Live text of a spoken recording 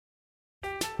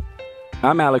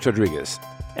I'm Alex Rodriguez.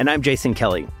 And I'm Jason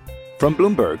Kelly. From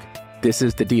Bloomberg, this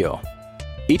is The Deal.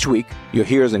 Each week, you'll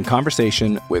hear us in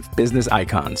conversation with business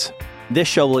icons. This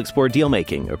show will explore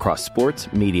deal-making across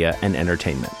sports, media, and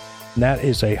entertainment. That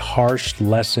is a harsh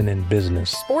lesson in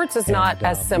business. Sports is not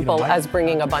as simple as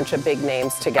bringing a bunch of big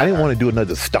names together. I didn't want to do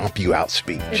another stomp you out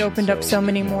speech. It opened up so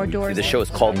many more doors. The show is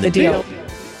called The Deal.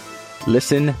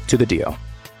 Listen to The Deal.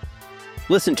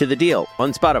 Listen to The Deal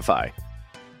on Spotify.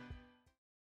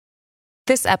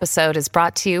 This episode is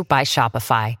brought to you by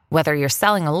Shopify. Whether you're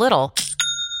selling a little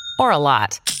or a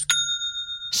lot,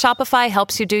 Shopify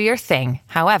helps you do your thing,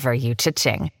 however you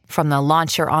cha-ching. From the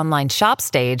launch your online shop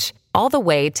stage, all the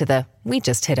way to the we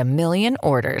just hit 1 million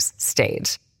orders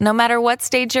stage. No matter what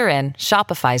stage you're in,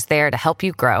 Shopify's there to help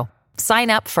you grow. Sign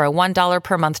up for a $1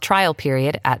 per month trial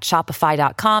period at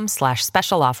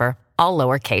shopify.com/special offer, all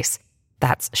lowercase.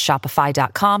 That's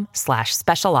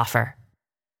shopify.com/special offer.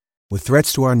 With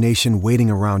threats to our nation waiting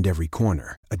around every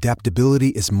corner, adaptability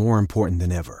is more important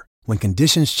than ever. When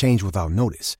conditions change without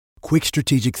notice, quick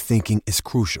strategic thinking is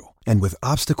crucial. And with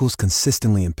obstacles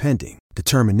consistently impending,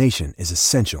 determination is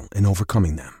essential in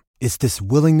overcoming them. It's this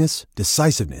willingness,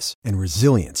 decisiveness, and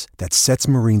resilience that sets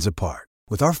Marines apart.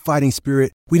 With our fighting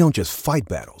spirit, we don't just fight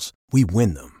battles, we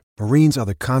win them. Marines are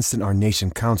the constant our nation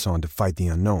counts on to fight the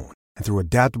unknown. And through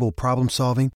adaptable problem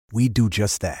solving, we do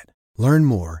just that. Learn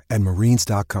more at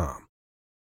marines.com.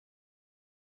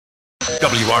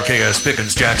 WRKS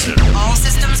Pickens Jackson. All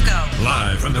systems go.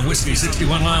 Live from the Whiskey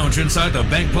 61 Lounge inside the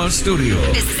Bank Plus studio.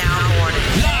 Is now awarded.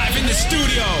 Live in the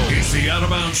studio. It's the Out of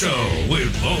Bounds Show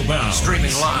with Bo Bounds.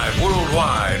 Streaming live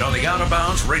worldwide on the Out of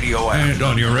Bounds radio app. And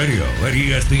on your radio at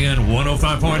ESPN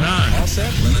 105.9. All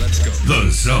set? Let's go.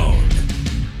 The Zone.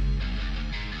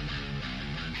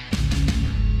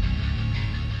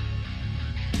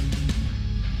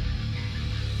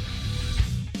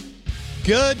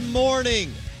 Good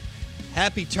morning.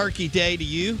 Happy Turkey Day to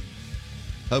you.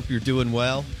 Hope you're doing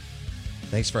well.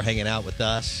 Thanks for hanging out with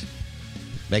us,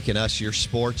 making us your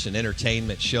sports and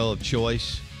entertainment show of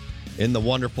choice in the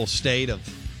wonderful state of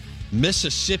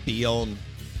Mississippi on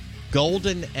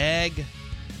Golden Egg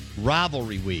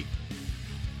Rivalry Week,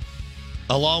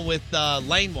 along with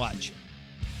Lane Watch.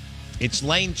 It's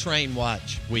Lane Train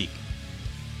Watch Week.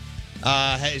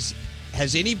 Has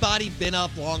anybody been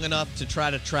up long enough to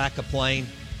try to track a plane?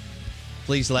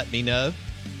 Please let me know.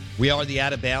 We are the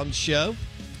Out of Bounds Show.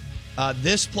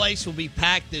 This place will be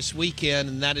packed this weekend,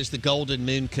 and that is the Golden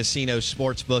Moon Casino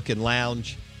Sportsbook and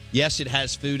Lounge. Yes, it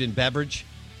has food and beverage,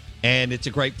 and it's a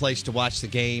great place to watch the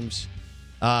games.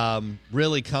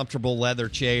 Really comfortable leather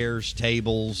chairs,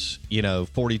 tables,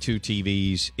 42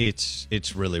 TVs.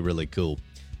 It's really, really cool.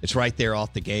 It's right there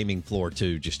off the gaming floor,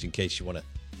 too, just in case you want to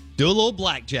do a little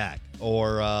blackjack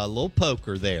or a little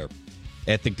poker there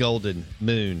at the Golden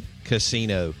Moon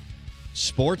Casino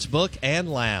Sportsbook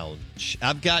and Lounge.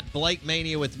 I've got Blake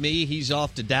Mania with me. He's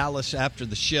off to Dallas after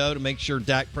the show to make sure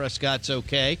Dak Prescott's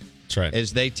okay. That's right.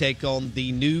 As they take on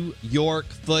the New York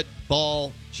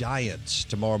Football Giants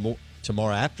tomorrow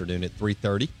afternoon at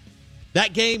 3:30.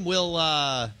 That game will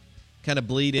kind of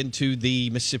bleed into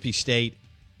the Mississippi State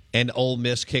and Ole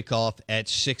Miss kickoff at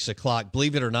 6 o'clock.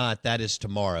 Believe it or not, that is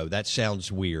tomorrow. That sounds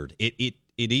weird.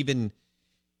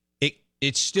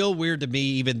 It's still weird to me,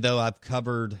 even though I've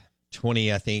covered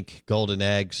 20, I think, Golden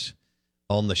Eggs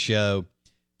on the show,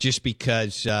 just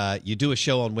because you do a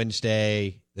show on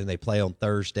Wednesday, then they play on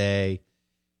Thursday,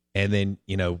 and then,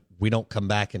 we don't come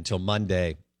back until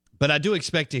Monday. But I do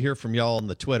expect to hear from y'all on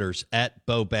the Twitters at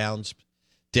Bo Bounds.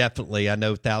 Definitely. I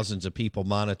know thousands of people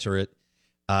monitor it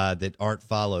that aren't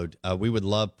followed. We would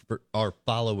love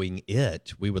following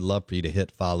it. We would love for you to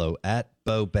hit follow at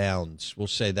Bo Bounds. We'll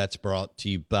say that's brought to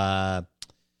you by,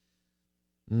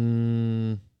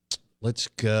 let's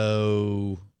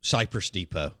go Cypress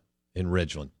Depot in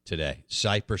Ridgeland today.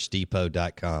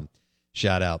 CypressDepot.com.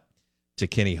 Shout out to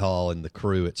Kenny Hall and the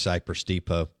crew at Cypress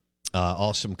Depot.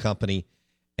 Awesome company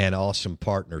and awesome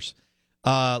partners.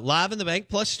 Live in the Bank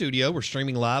Plus studio. We're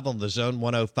streaming live on the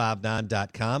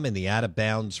Zone1059.com and the Out of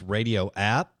Bounds radio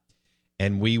app.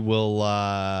 And we will,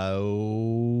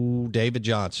 David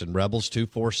Johnson, Rebels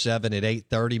 247 at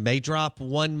 8:30. May drop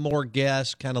one more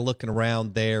guest, kind of looking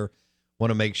around there.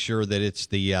 Want to make sure that it's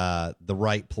the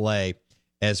right play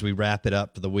as we wrap it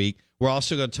up for the week. We're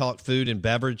also going to talk food and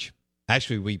beverage.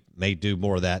 Actually, we may do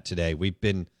more of that today. We've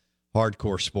been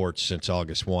hardcore sports since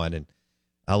August 1, and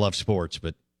I love sports,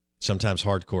 but sometimes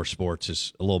hardcore sports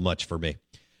is a little much for me.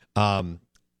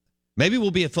 Maybe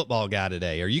we'll be a football guy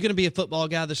today. Are you going to be a football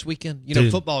guy this weekend?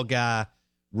 Football guy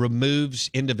removes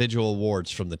individual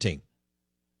awards from the team.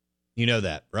 You know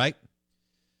that, right?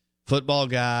 football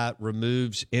guy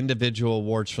removes individual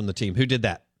awards from the team. Who did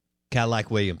that?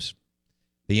 Cadillac Williams,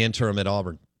 the interim at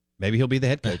Auburn. Maybe he'll be the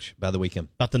head coach by the weekend.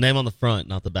 About the name on the front,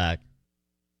 not the back.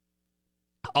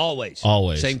 Always.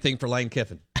 Same thing for Lane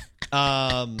Kiffin.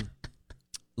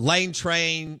 Lane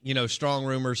Train, strong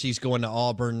rumors he's going to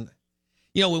Auburn.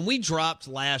 When we dropped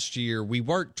last year, we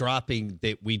weren't dropping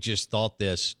that we just thought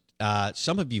this.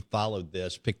 Some of you followed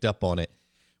this, picked up on it.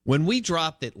 When we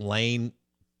dropped that Lane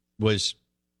was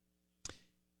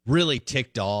really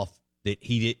ticked off that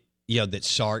he did, that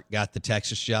Sark got the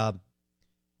Texas job,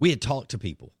 we had talked to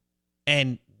people.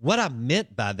 And what I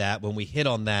meant by that when we hit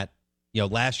on that,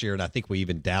 last year, and I think we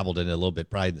even dabbled in it a little bit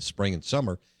probably in the spring and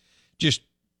summer, just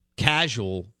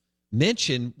casual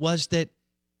mention was that,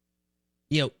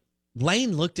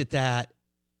 Lane looked at that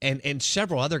and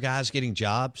several other guys getting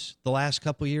jobs the last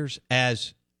couple of years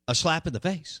as a slap in the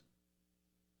face.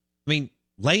 I mean,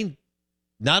 Lane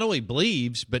not only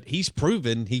believes, but he's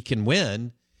proven he can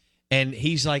win. And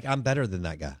he's like, I'm better than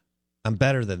that guy. I'm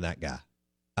better than that guy.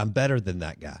 I'm better than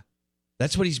that guy.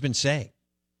 That's what he's been saying.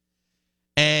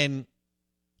 And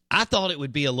I thought it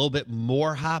would be a little bit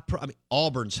more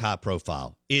Auburn's high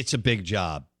profile. It's a big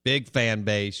job, big fan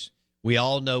base. We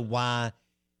all know why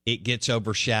it gets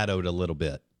overshadowed a little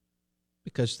bit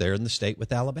because they're in the state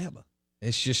with Alabama.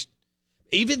 It's just,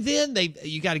 even then,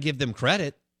 you got to give them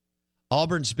credit.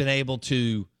 Auburn's been able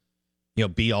to,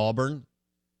 be Auburn,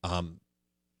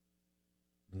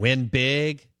 win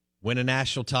big, win a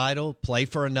national title, play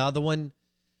for another one.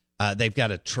 They've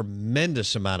got a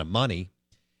tremendous amount of money,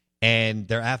 and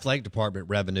their athletic department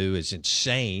revenue is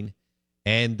insane.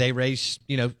 And they raised,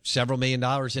 several $1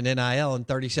 million in NIL in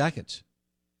 30 seconds.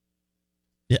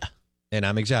 Yeah. And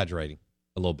I'm exaggerating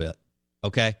a little bit.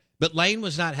 Okay. But Lane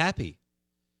was not happy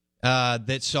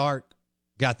that Sark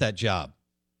got that job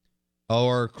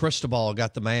or Cristobal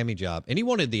got the Miami job. And he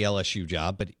wanted the LSU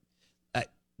job, but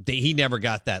he never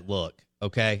got that look.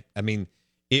 Okay. I mean,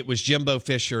 it was Jimbo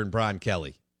Fisher and Brian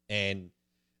Kelly. And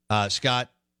Scott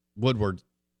Woodward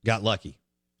got lucky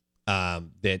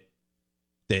that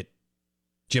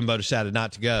Jimbo decided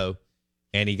not to go,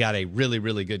 and he got a really,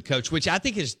 really good coach, which I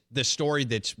think is the story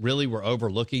that's really we're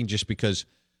overlooking just because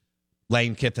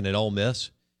Lane Kiffin at Ole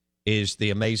Miss is the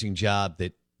amazing job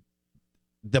that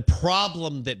the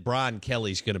problem that Brian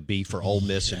Kelly's going to be for Ole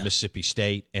Miss and Mississippi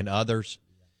State and others,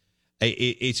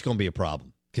 it's going to be a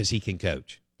problem because he can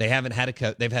coach. They haven't had a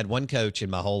coach. They've had one coach in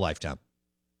my whole lifetime,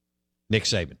 Nick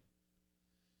Saban.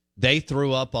 They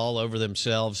threw up all over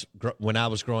themselves when I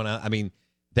was growing up. I mean,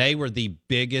 they were the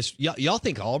biggest. Y'all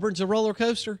think Auburn's a roller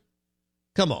coaster?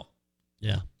 Come on.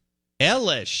 Yeah.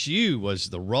 LSU was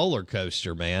the roller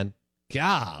coaster, man.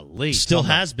 Golly. Still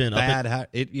has been.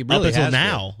 It really up until has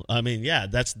now. Been. I mean, yeah,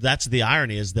 that's the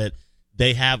irony is that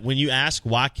they have, when you ask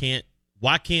why can't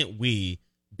we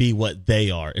be what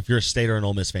they are? If you're a State or an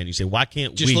Ole Miss fan, you say, why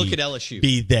can't just we look at LSU.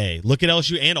 Be they? Look at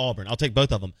LSU and Auburn. I'll take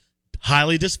both of them.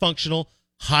 Highly dysfunctional,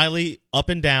 highly up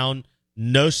and down,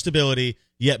 no stability.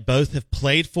 Yet both have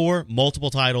played for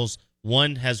multiple titles.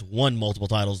 One has won multiple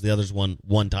titles. The other's won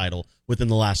one title within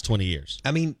the last 20 years. I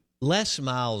mean, Les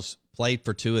Miles played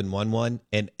for 2 and won one.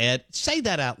 And Ed, say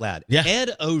that out loud. Yeah.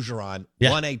 Ed Ogeron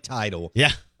won a title.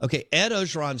 Yeah. Okay, Ed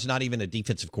Ogeron's not even a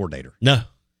defensive coordinator. No.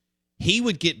 He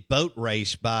would get boat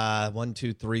raced by 1,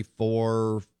 2, 3,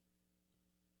 4,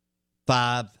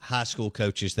 5 high school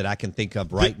coaches that I can think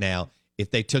of right now.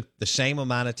 If they took the same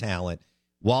amount of talent,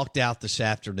 walked out this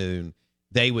afternoon,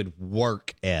 they would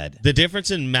work Ed. The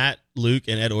difference in Matt Luke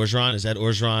and Ed Orgeron is Ed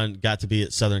Orgeron got to be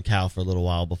at Southern Cal for a little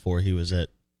while before he was at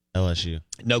LSU.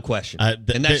 No question. And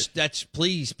that's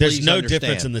please there's no understand.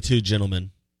 difference in the two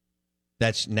gentlemen.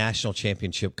 That's national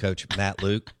championship coach Matt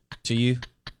Luke to you.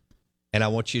 And I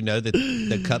want you to know that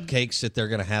the cupcakes that they're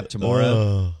going to have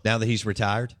tomorrow, now that he's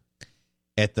retired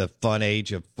at the fun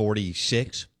age of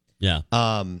 46,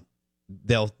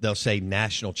 they'll say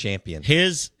national champion.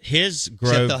 His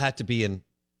Grove, except they'll have to be in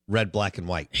red, black, and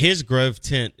white. His Grove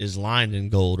tent is lined in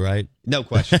gold, right? No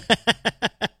question.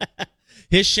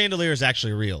 His chandelier is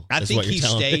actually real. I think he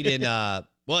stayed in.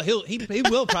 Well, he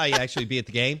will probably actually be at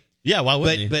the game. Yeah, why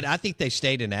wouldn't he? But I think they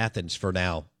stayed in Athens for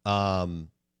now.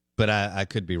 But I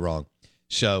could be wrong.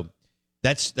 So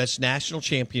that's national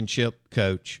championship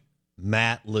coach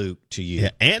Matt Luke to you,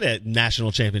 and a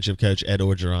national championship coach Ed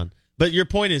Orgeron. But your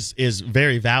point is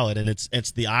very valid, and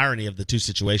it's the irony of the two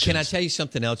situations. Can I tell you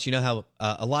something else? You know how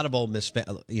a lot of Ole Miss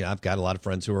I've got a lot of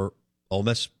friends who are Ole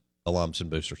Miss alums and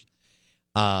boosters,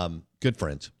 good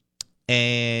friends,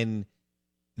 and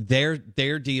their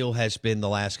deal has been the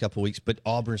last couple of weeks. But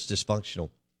Auburn's dysfunctional.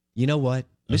 You know what?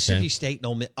 Mississippi State and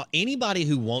Ole Miss, anybody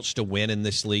who wants to win in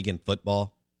this league in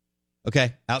football,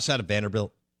 Okay, outside of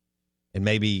Vanderbilt and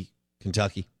maybe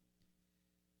Kentucky,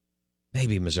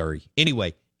 maybe Missouri.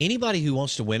 Anyway, anybody who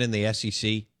wants to win in the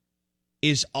SEC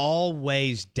is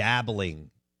always dabbling,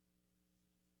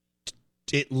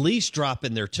 at least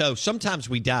dropping their toe. Sometimes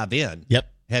we dive in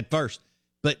head first,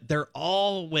 but they're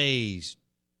always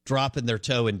dropping their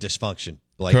toe in dysfunction.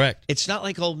 Correct. It's not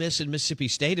like Ole Miss and Mississippi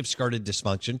State have skirted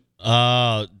dysfunction.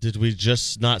 Did we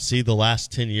just not see the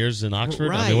last 10 years in Oxford?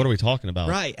 Right. I mean, what are we talking about?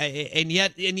 Right, and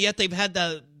yet they've had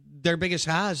their biggest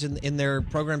highs in their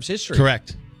program's history.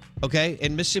 Correct. Okay,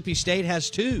 and Mississippi State has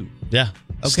too. Yeah.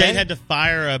 Okay. State had to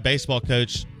fire a baseball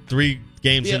coach 3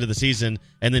 games into the season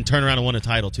and then turn around and win a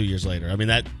title 2 years later. I mean,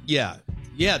 that... Yeah,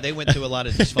 they went through a lot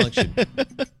of dysfunction.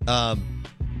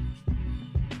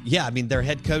 Yeah, I mean, their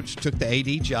head coach took the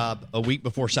AD job a week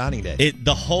before signing day.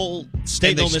 The whole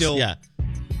State and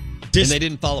they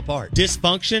didn't fall apart.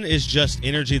 Dysfunction is just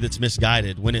energy that's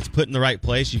misguided. When it's put in the right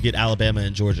place, you get Alabama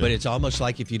and Georgia. But it's almost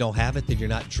like if you don't have it, then you're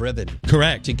not driven.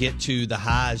 Correct. To get to the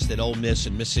highs that Ole Miss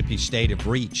and Mississippi State have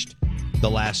reached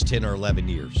the last 10 or 11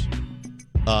 years.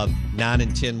 9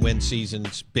 and 10 win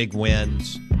seasons, big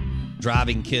wins,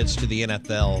 driving kids to the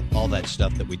NFL, all that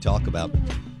stuff that we talk about.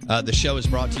 The show is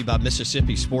brought to you by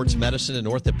Mississippi Sports Medicine and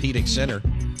Orthopedic Center.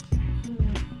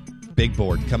 Big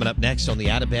board coming up next on the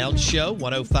Out of Bounds Show,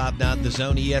 105.9 The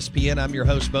Zone ESPN. I'm your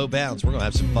host, Bo Bounds. We're going to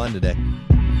have some fun today.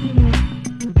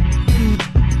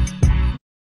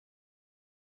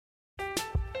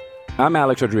 I'm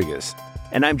Alex Rodriguez.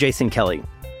 And I'm Jason Kelly.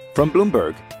 From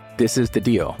Bloomberg, this is The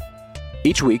Deal.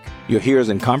 Each week, you'll hear us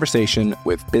in conversation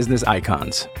with business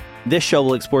icons. This show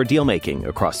will explore deal-making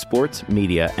across sports,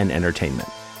 media, and entertainment.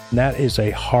 That is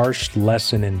a harsh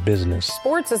lesson in business.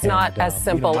 Sports is not as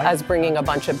simple as bringing a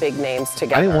bunch of big names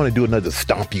together. I didn't want to do another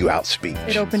stomp you out speech.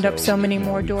 It opened up so many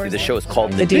more doors. The show is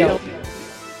called The Deal.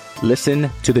 Listen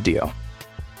to The Deal.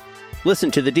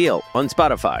 Listen to The Deal on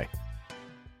Spotify.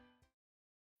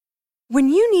 When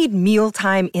you need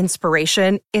mealtime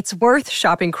inspiration, it's worth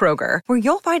shopping Kroger, where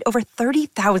you'll find over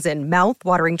 30,000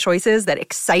 mouth-watering choices that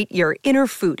excite your inner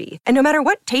foodie. And no matter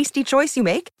what tasty choice you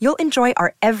make, you'll enjoy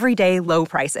our everyday low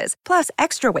prices, plus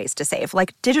extra ways to save,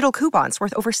 like digital coupons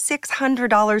worth over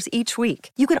 $600 each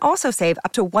week. You can also save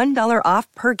up to $1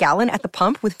 off per gallon at the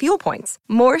pump with fuel points.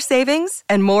 More savings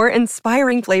and more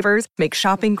inspiring flavors make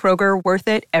shopping Kroger worth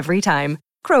it every time.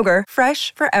 Kroger,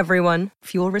 fresh for everyone.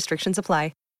 Fuel restrictions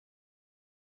apply.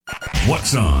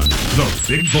 What's on the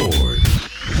big board?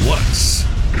 What's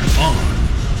on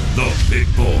the big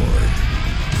board?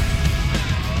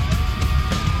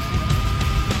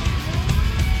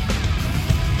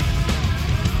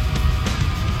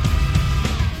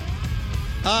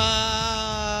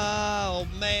 Oh,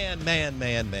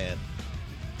 man.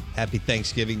 Happy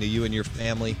Thanksgiving to you and your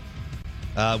family.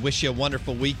 Wish you a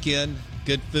wonderful weekend.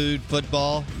 Good food,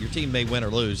 football. Your team may win or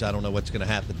lose. I don't know what's going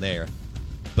to happen there.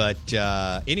 But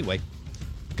anyway,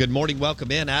 good morning.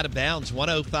 Welcome in. Out of Bounds,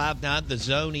 105.9 The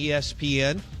Zone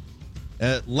ESPN.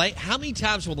 How many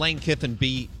times will Lane Kiffin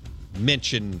be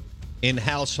mentioned in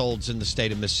households in the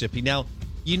state of Mississippi? Now,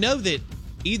 you know that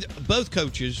both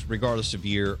coaches, regardless of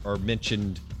year, are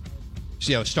mentioned,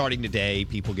 starting today.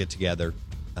 People get together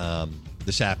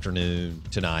this afternoon,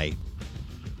 tonight,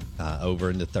 over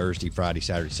into Thursday, Friday,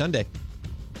 Saturday, Sunday.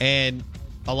 And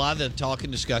a lot of the talk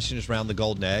and discussion is around the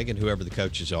Golden Egg and whoever the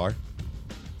coaches are.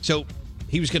 So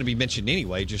he was going to be mentioned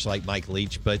anyway, just like Mike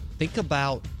Leach. But think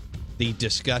about the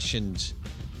discussions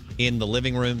in the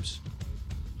living rooms,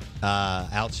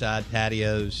 outside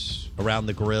patios, around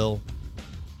the grill,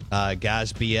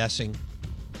 guys BSing,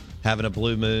 having a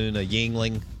Blue Moon, a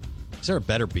Yingling. Is there a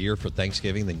better beer for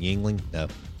Thanksgiving than Yingling? No.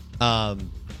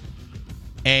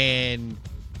 And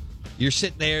you're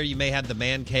sitting there, you may have the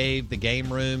man cave, the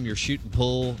game room, you're shooting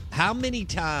pool. How many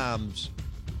times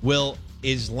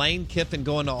is Lane Kiffin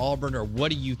going to Auburn, or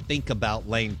what do you think about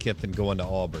Lane Kiffin going to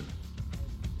Auburn?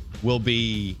 Will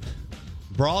be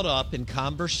brought up in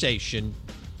conversation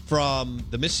from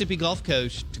the Mississippi Gulf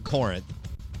Coast to Corinth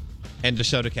and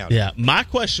DeSoto County. Yeah, my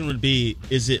question would be,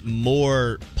 is it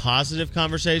more positive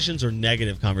conversations or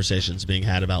negative conversations being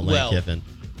had about Lane Kiffin?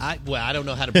 I don't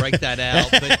know how to break that out,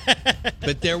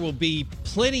 but there will be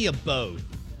plenty of both.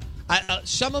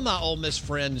 Some of my Ole Miss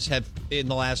friends have, in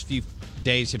the last few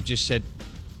days, have just said,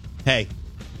 hey,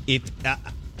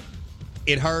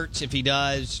 it hurts if he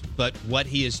does, but what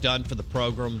he has done for the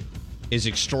program is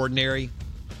extraordinary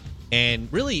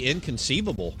and really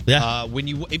inconceivable. Yeah.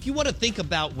 If you want to think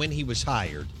about when he was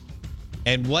hired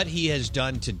and what he has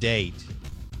done to date,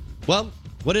 well,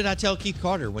 what did I tell Keith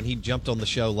Carter when he jumped on the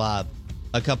show live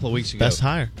a couple of weeks ago? Best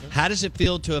hire. How does it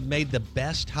feel to have made the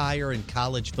best hire in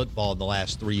college football in the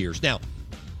last 3 years? Now,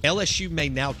 LSU may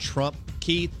now trump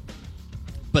Keith,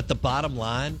 but the bottom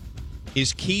line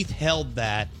is Keith held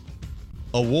that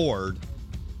award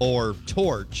or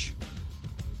torch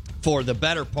for the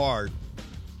better part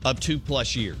of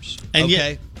 2+ years. And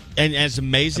okay? Yet, and as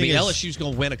amazing as LSU's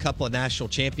going to win a couple of national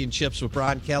championships with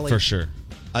Brian Kelly. For sure.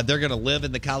 They're going to live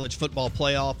in the college football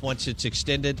playoff once it's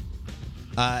extended.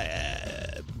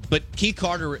 But Keith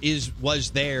Carter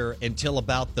was there until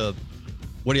about the,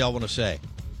 what do y'all want to say,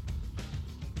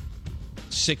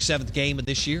 6th, 7th game of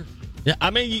this year? Yeah,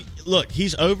 I mean, look,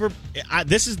 he's over.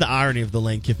 This is the irony of the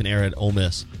Lane Kiffin era at Ole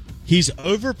Miss. He's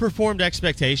overperformed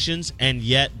expectations, and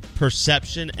yet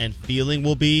perception and feeling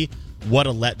will be what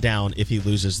a letdown if he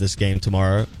loses this game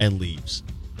tomorrow and leaves.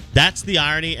 That's the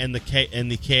irony and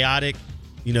the chaotic,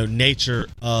 nature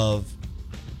of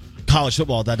college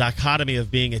football. The dichotomy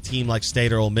of being a team like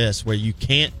State or Ole Miss, where you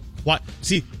can't quite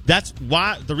see. That's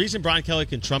why the reason Brian Kelly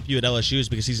can trump you at LSU is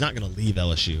because he's not going to leave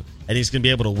LSU, and he's going to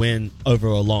be able to win over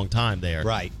a long time there.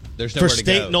 Right. There's nowhere for to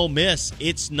State go. and Ole Miss.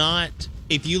 It's not.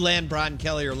 If you land Brian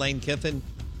Kelly or Lane Kiffin,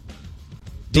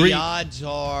 the odds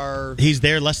are he's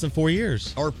there less than 4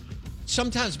 years, or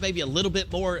sometimes maybe a little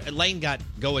bit more. Lane got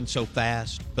going so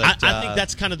fast, but I think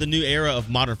that's kind of the new era of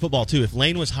modern football too. If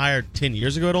Lane was hired 10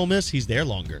 years ago at Ole Miss, he's there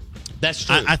longer. That's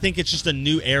true. I think it's just a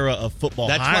new era of football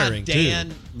that's hiring why Dan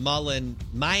too. Mullen,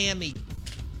 Miami.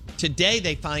 Today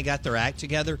they finally got their act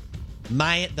together.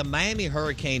 The Miami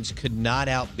Hurricanes could not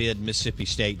outbid Mississippi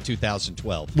State in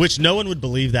 2012. Which no one would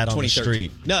believe that on the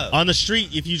street. No. On the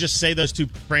street, if you just say those two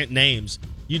names,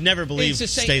 you'd never believe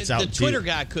State's out. The Twitter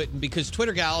guy couldn't, because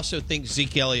Twitter guy also thinks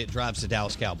Zeke Elliott drives the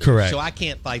Dallas Cowboys. Correct. So I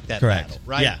can't fight that Correct. battle,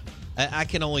 right? Yeah. I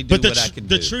can only do what I can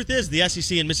do. The truth is, the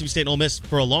SEC and Mississippi State and Ole Miss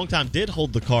for a long time did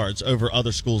hold the cards over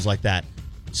other schools like that.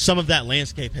 Some of that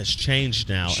landscape has changed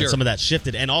now, Sure. and some of that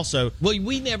shifted. And also, well,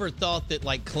 we never thought that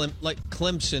like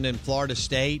Clemson and Florida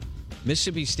State,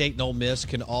 Mississippi State and Ole Miss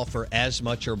can offer as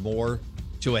much or more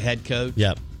to a head coach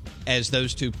as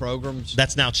those two programs.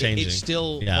 That's now changing. It's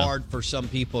still hard for some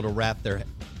people to wrap their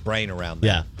brain around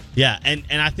that. Yeah. And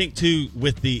I think, too,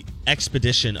 with the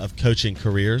expedition of coaching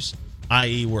careers,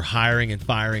 i.e. we're hiring and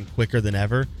firing quicker than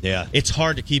ever, it's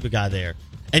hard to keep a guy there.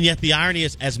 And yet the irony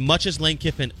is, as much as Lane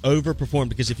Kiffin overperformed,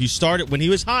 because if you started when he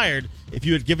was hired, if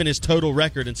you had given his total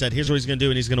record and said, here's what he's going to do,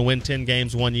 and he's going to win 10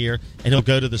 games 1 year, and he'll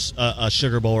go to the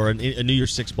Sugar Bowl or a New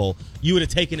Year's Six Bowl, you would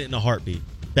have taken it in a heartbeat.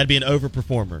 That'd be an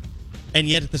overperformer. And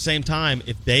yet at the same time,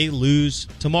 if they lose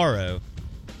tomorrow,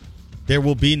 there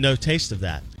will be no taste of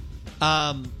that.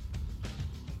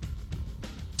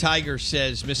 Tiger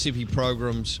says Mississippi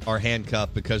programs are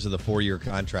handcuffed because of the 4-year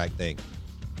contract thing,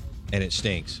 and it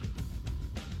stinks.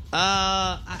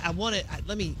 I want to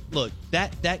let me look.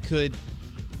 That could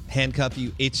handcuff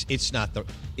you. It's not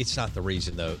the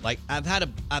reason though. Like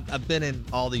I've been in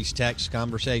all these text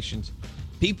conversations.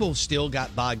 People still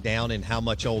got bogged down in how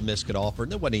much Ole Miss could offer.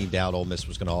 There wasn't any doubt Ole Miss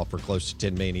was going to offer close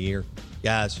to $10 million a year,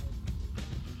 guys.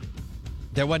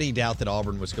 There wasn't any doubt that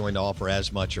Auburn was going to offer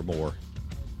as much or more.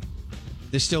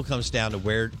 This still comes down to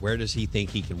where does he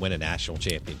think he can win a national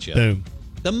championship? Boom.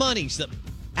 The money's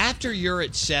after you're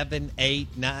at 7, 8,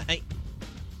 9,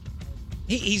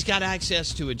 he's got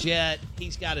access to a jet.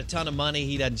 He's got a ton of money.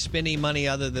 He doesn't spend any money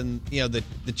other than the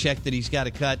check that he's got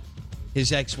to cut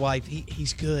his ex-wife.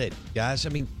 He's good, guys. I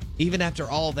mean, even after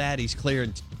all that, he's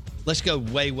clearing. Let's go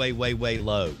way, way, way, way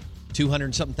low.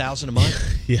 200-something thousand a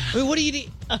month. Yeah. I mean, what do you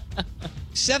need?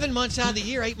 7 months out of the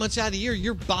year, 8 months out of the year,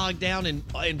 you're bogged down in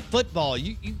football.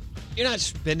 You're not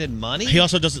spending money. He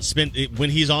also doesn't spend when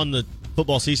he's on the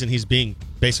football season. He's being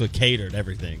basically catered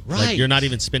everything. Right. Like you're not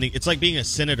even spending. It's like being a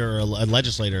senator or a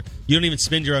legislator. You don't even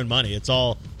spend your own money. It's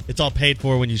all paid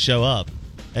for when you show up.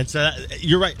 And so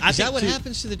you're right. Is that what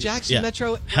happens to the Jackson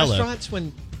Metro restaurants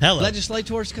when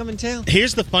legislators come in town?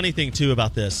 Here's the funny thing too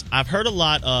about this. I've heard a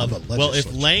lot of, well,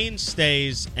 if Lane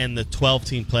stays and the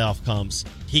 12-team playoff comes,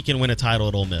 he can win a title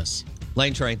at Ole Miss.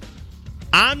 Lane train.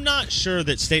 I'm not sure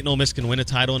that State and Ole Miss can win a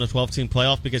title in a 12-team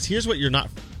playoff, because here's what you're not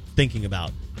thinking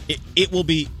about. It will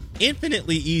be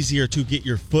infinitely easier to get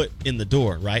your foot in the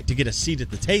door, right? To get a seat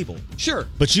at the table. Sure.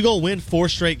 But you go win 4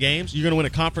 straight games, you're going to win a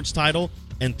conference title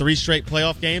and 3 straight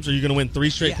playoff games, or you're going to win 3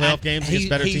 straight playoff games against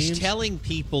better teams? He's telling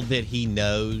people that he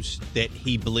knows that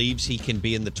he believes he can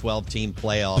be in the 12-team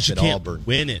playoff but you at can't Auburn.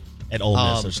 Win it at Ole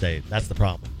Miss or State. That's the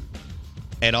problem.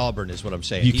 At Auburn is what I'm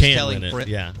saying. You He's can't telling win it,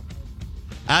 yeah.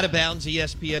 Out of Bounds,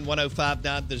 ESPN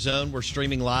 105.9 The Zone. We're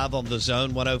streaming live on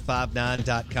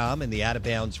thezone1059.com and the Out of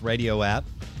Bounds radio app.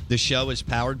 The show is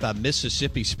powered by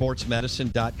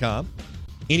MississippiSportsMedicine.com.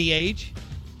 Any age,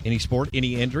 any sport,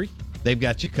 any injury, they've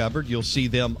got you covered. You'll see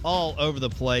them all over the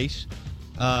place.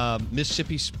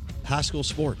 Mississippi high school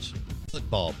sports.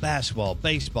 football, basketball,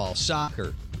 baseball,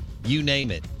 soccer, you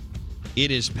name it. It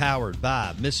is powered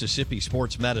by Mississippi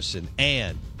Sports Medicine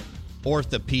and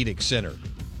Orthopedic Center.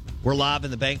 We're live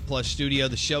in the Bank Plus studio.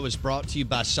 The show is brought to you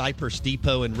by Cypress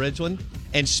Depot in Ridgeland.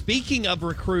 And speaking of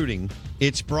recruiting,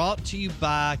 it's brought to you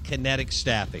by Kinetic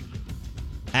Staffing.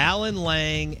 Alan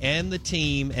Lang and the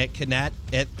team at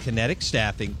Kinetic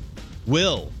Staffing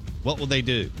what will they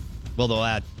do? Well, they'll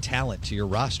add talent to your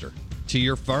roster, to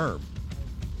your firm.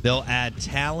 They'll add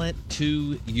talent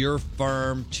to your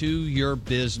firm, to your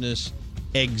business.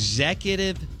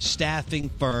 Executive staffing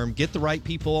firm. Get the right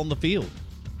people on the field.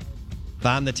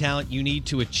 Find the talent you need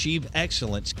to achieve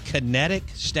excellence.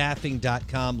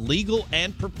 KineticStaffing.com. Legal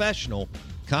and professional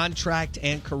contract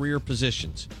and career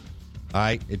positions. All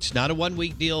right. It's not a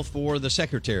one-week deal for the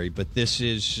secretary, but this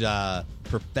is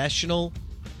professional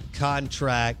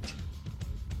contract,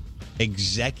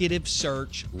 executive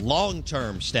search,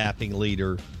 long-term staffing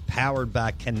leader, powered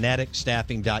by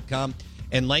KineticStaffing.com.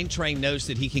 And Lane Train knows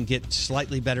that he can get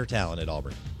slightly better talent at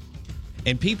Auburn.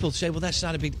 And people say, well, that's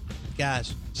not a big...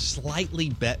 Guys, slightly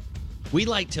better. We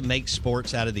like to make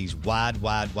sports out of these wide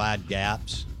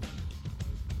gaps.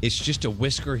 It's just a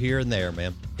whisker here and there,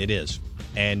 man. It is.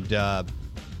 And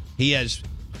he has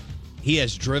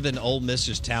driven Ole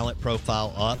Miss's talent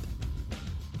profile up.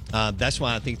 That's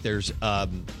why I think there's a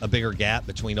bigger gap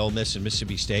between Ole Miss and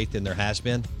Mississippi State than there has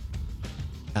been.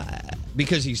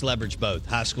 Because he's leveraged both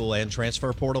high school and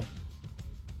transfer portal.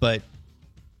 But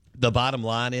the bottom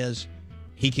line is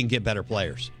he can get better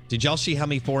players. Did y'all see how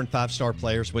many 4- and 5-star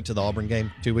players went to the Auburn game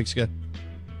 2 weeks ago?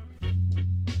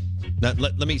 Now,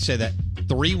 let me say that.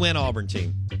 3-win Auburn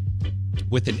team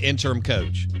with an interim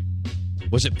coach.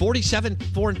 Was it 47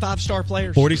 4- and 5-star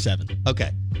players? 47.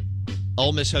 Okay.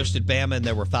 Ole Miss hosted Bama, and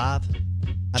there were 5.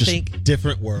 I think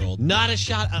different world. Not a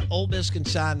shot. Ole Miss can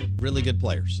sign really good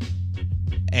players.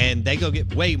 And they go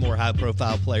get way more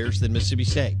high-profile players than Mississippi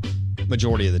State,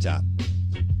 majority of the time.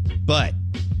 But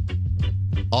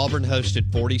Auburn hosted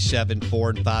 47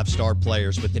 4- and 5-star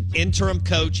players with an interim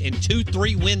coach and 2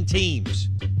 3-win teams.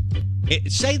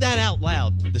 Say that out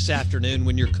loud this afternoon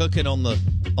when you're cooking on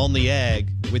the egg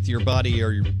with your buddy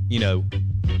or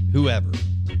whoever.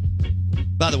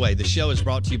 By the way, the show is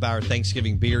brought to you by our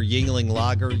Thanksgiving beer, Yuengling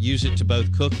Lager. Use it to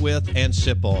both cook with and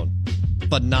sip on.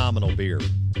 Phenomenal beer.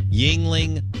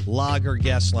 Yuengling Lager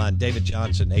guest line. David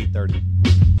Johnson, 8:30.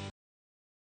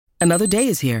 Another day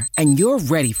is here, and you're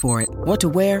ready for it. What to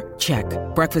wear? Check.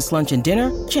 Breakfast, lunch, and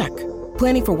dinner? Check.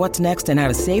 Planning for what's next and how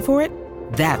to save for it?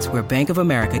 That's where Bank of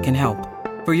America can help.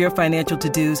 For your financial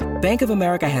to-dos, Bank of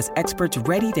America has experts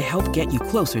ready to help get you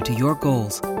closer to your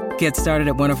goals. Get started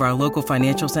at one of our local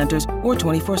financial centers or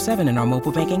 24/7 in our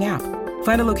mobile banking app.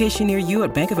 Find a location near you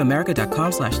at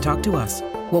bankofamerica.com/talktous.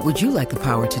 What would you like the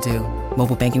power to do?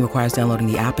 Mobile banking requires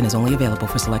downloading the app and is only available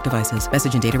for select devices.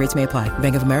 Message and data rates may apply.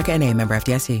 Bank of America N.A., member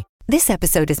FDIC. This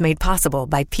episode is made possible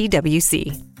by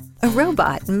PwC. A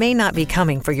robot may not be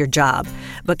coming for your job,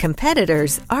 but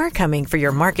competitors are coming for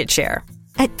your market share.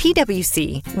 At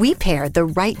PwC, we pair the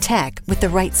right tech with the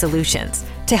right solutions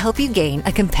to help you gain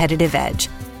a competitive edge.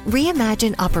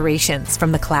 Reimagine operations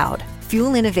from the cloud,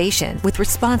 fuel innovation with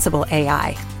responsible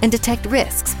AI, and detect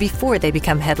risks before they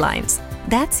become headlines.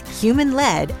 That's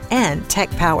human-led and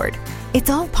tech-powered.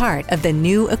 It's all part of The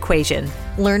New Equation.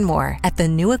 Learn more at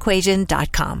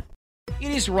thenewequation.com.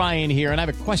 It is Ryan here, and I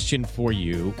have a question for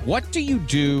you. What do you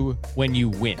do when you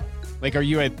win? Like, are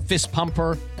you a fist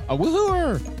pumper, a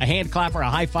woohooer, a hand clapper, a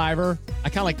high fiver? I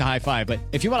kind of like the high five, but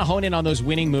if you want to hone in on those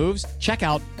winning moves, check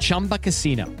out Chumba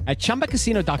Casino. At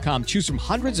ChumbaCasino.com, choose from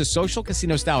hundreds of social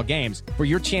casino-style games for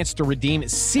your chance to redeem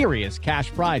serious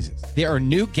cash prizes. There are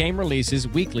new game releases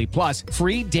weekly, plus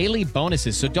free daily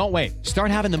bonuses, so don't wait. Start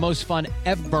having the most fun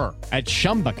ever at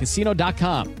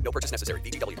ChumbaCasino.com. No purchase necessary.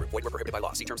 VGW. Void where prohibited by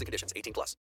law. See terms and conditions.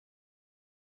 18+.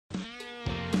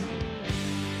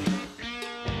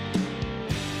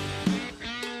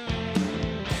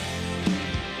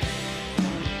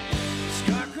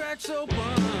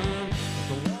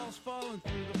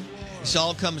 This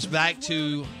all comes back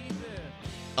to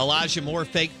Elijah Moore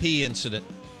fake pee incident,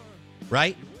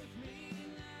 right?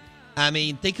 I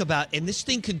mean, think about, and this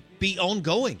thing could be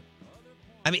ongoing.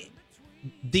 I mean,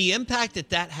 the impact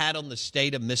that had on the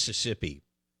state of Mississippi,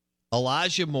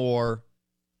 Elijah Moore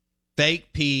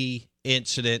fake pee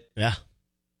incident. Yeah.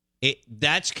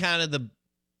 That's kind of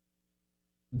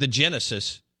the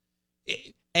genesis.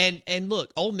 And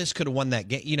look, Ole Miss could have won that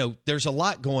game. You know, there's a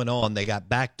lot going on. They got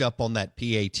backed up on that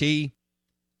PAT.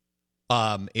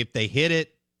 If they hit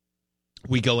it,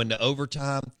 we go into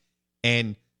overtime.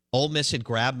 And Ole Miss had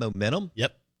grabbed momentum.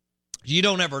 Yep. You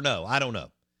don't ever know. I don't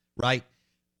know. Right?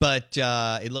 But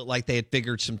it looked like they had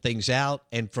figured some things out.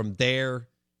 And from there,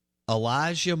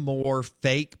 Elijah Moore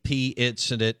fake P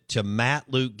incident to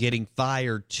Matt Luke getting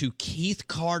fired to Keith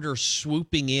Carter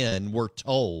swooping in, we're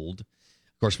told.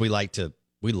 Of course, we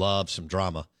love some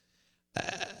drama.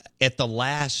 At the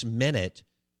last minute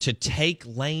to take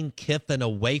Lane Kiffin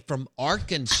away from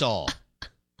Arkansas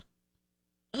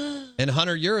and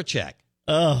Hunter Yurachek.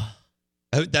 Oh,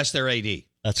 that's their AD.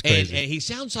 That's crazy. And he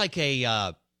sounds like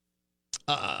a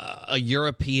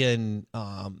European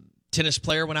tennis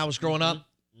player when I was growing up,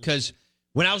 because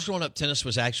when I was growing up, tennis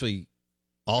was actually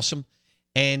awesome.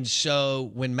 And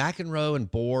so when McEnroe and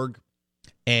Borg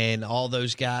and all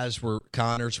those guys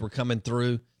Connors were coming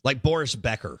through, like Boris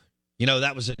Becker,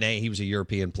 that was a name. He was a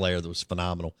European player that was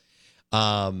phenomenal.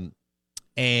 And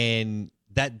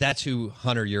that's who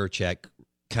Hunter Yurachek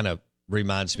kind of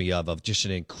reminds me of just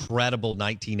an incredible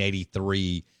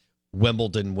 1983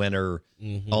 Wimbledon winner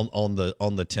on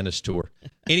the tennis tour.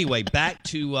 Anyway, back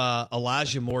to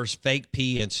Elijah Moore's fake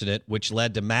P incident, which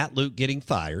led to Matt Luke getting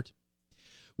fired,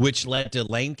 which led to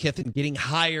Lane Kiffin getting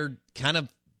hired kind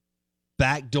of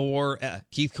backdoor.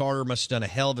 Keith Carter must have done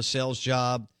a hell of a sales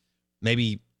job,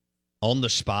 maybe on the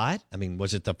spot. I mean,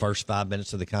 was it the first 5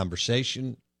 minutes of the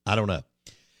conversation? I don't know.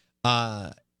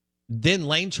 Then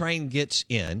Lane Train gets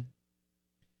in.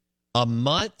 A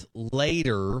month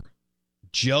later,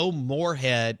 Joe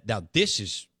Moorhead. Now, this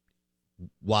is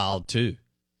wild, too.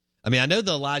 I mean, I know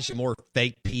the Elijah Moore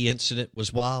fake P incident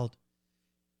was wild.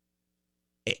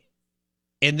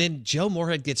 And then Joe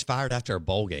Moorhead gets fired after a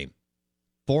bowl game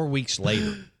 4 weeks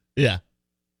later. Yeah.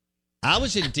 I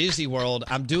was in Disney World.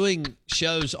 I'm doing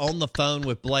shows on the phone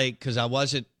with Blake because I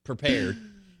wasn't prepared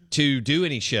to do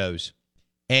any shows.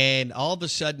 And all of a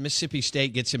sudden, Mississippi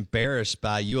State gets embarrassed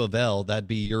by U of L. That'd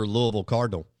be your Louisville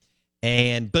Cardinal.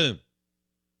 And boom,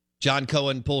 John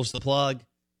Cohen pulls the plug,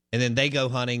 and then they go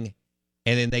hunting,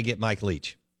 and then they get Mike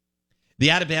Leach.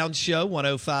 The Out of Bounds Show,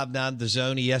 105.9 The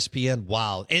Zone, ESPN.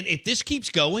 Wow. And if this keeps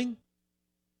going,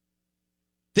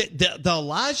 the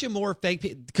Elijah Moore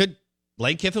fake, could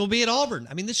Lane Kiffin will be at Auburn.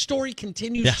 I mean, this story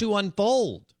continues to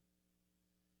unfold.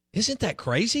 Isn't that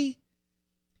crazy?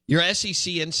 Your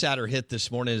SEC Insider Hit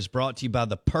this morning is brought to you by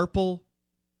the Purple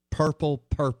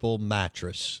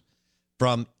mattress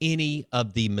from any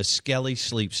of the Muskelly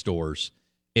sleep stores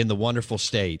in the wonderful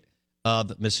state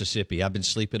of Mississippi. I've been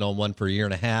sleeping on one for a year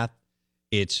and a half.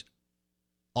 It's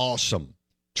awesome.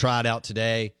 Try it out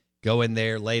today. Go in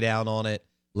there, lay down on it.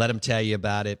 Let them tell you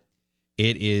about it.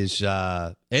 It is,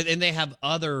 and they have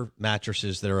other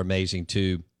mattresses that are amazing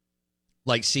too,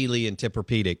 like Sealy and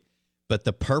Tempur-Pedic. But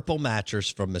the Purple mattress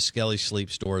from Muskelly Sleep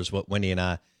Store is what Wendy and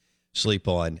I sleep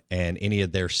on, and any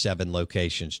of their 7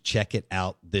 locations. Check it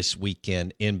out this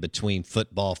weekend in between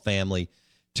football, family,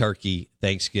 turkey,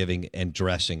 Thanksgiving, and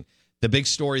dressing. The big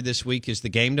story this week is the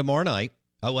game tomorrow night.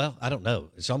 Oh, well, I don't know.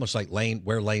 It's almost like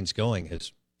where Lane's going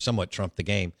has somewhat trumped the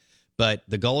game. But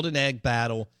the Golden Egg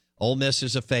Battle, Ole Miss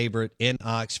is a favorite in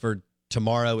Oxford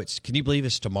tomorrow. Can you believe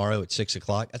it's tomorrow at 6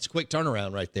 o'clock? That's a quick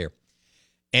turnaround right there.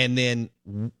 And then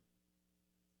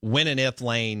when and if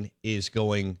Lane is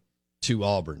going to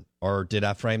Auburn, or did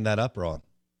I frame that up wrong?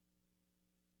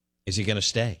 Is he going to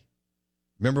stay?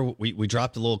 Remember, we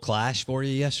dropped a little clash for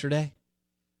you yesterday?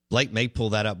 Blake may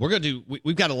pull that up.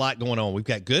 We've got a lot going on. We've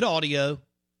got good audio,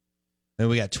 and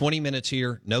we got 20 minutes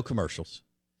here, no commercials.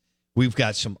 We've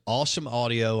got some awesome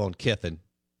audio on Kiffin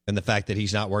and the fact that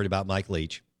he's not worried about Mike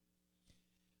Leach.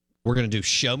 We're going to do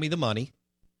Show Me the Money.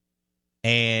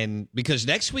 And because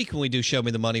next week when we do Show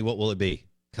Me the Money, what will it be?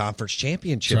 Conference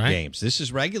championship games. This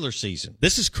is regular season.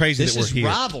 This is crazy that we're here.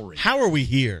 This is rivalry. How are we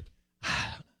here?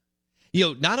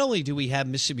 Not only do we have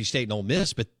Mississippi State and Ole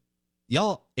Miss, but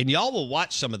y'all will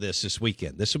watch some of this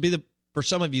weekend. This will be for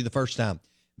some of you the first time.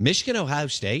 Michigan, Ohio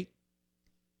State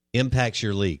impacts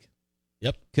your league.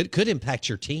 Yep. Could impact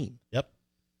your team. Yep.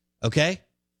 Okay?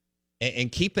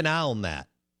 And keep an eye on that.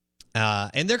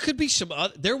 And there could be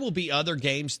there will be other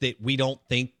games that we don't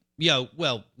think,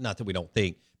 well, not that we don't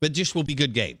think, but just will be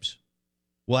good games.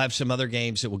 We'll have some other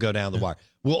games that will go down the wire.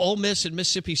 Will Ole Miss and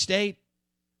Mississippi State?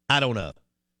 I don't know.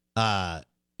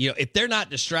 If they're not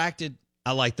distracted,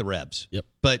 I like the Rebs. Yep.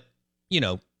 But,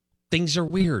 things are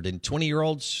weird, and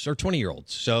 20-year-olds are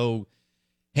 20-year-olds. So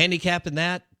handicapping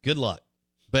that, good luck.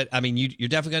 But, I mean, you're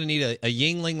definitely going to need a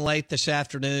Yingling late this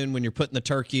afternoon when you're putting the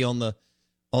turkey on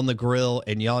the grill,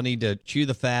 and y'all need to chew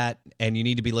the fat, and you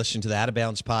need to be listening to the Out of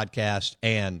Bounds podcast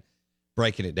and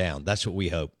breaking it down. That's what we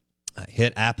hope.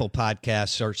 Hit Apple Podcasts,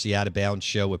 search the Out of Bounds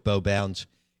Show with Bo Bounds.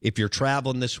 If you're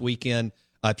traveling this weekend,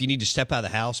 if you need to step out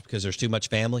of the house because there's too much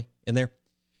family in there,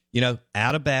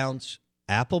 Out of Bounds,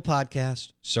 Apple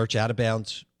Podcast, search Out of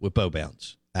Bounds with Bo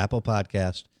Bounds. Apple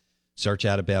Podcast. Search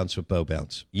Out of Bounds with Bo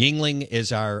Bounce. Yuengling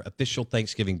is our official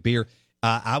Thanksgiving beer.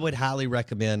 I would highly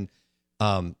recommend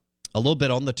a little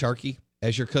bit on the turkey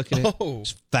as you're cooking it. Oh.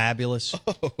 It's fabulous.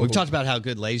 Oh. We've talked about how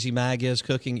good Lazy Mag is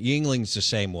cooking. Yuengling's the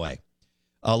same way.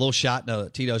 A little shot in a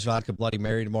Tito's Vodka Bloody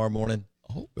Mary tomorrow morning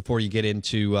before you get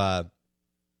into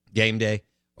game day,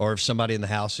 or if somebody in the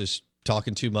house is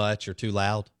talking too much or too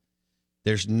loud.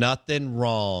 There's nothing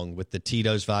wrong with the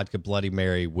Tito's Vodka Bloody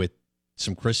Mary with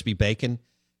some crispy bacon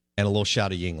and a little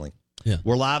shot of Yuengling. Yeah.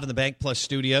 We're live in the Bank Plus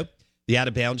studio. The Out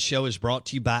of Bounds show is brought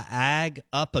to you by Ag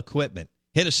Up Equipment.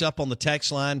 Hit us up on the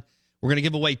text line. We're going to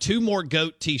give away 2 more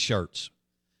GOAT T-shirts.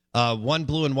 One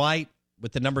blue and white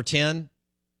with the number 10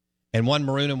 and one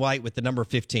maroon and white with the number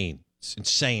 15. It's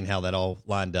insane how that all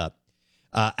lined up.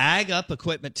 Ag Up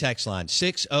Equipment text line,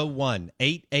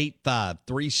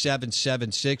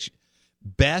 601-885-3776.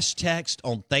 Best text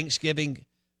on Thanksgiving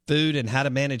food and how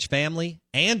to manage family,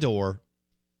 and or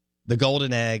the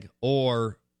Golden Egg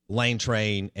or Lane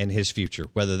Train and his future,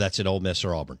 whether that's at Ole Miss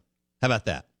or Auburn. How about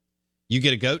that? You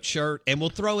get a GOAT shirt, and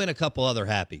we'll throw in a couple other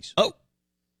happies. Oh.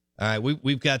 All right,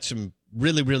 we've got some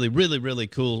really, really, really, really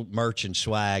cool merch and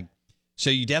swag. So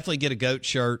you definitely get a GOAT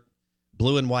shirt.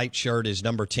 Blue and white shirt is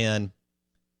number 10.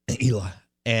 Eli.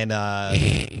 And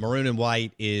maroon and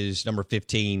white is number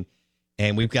 15.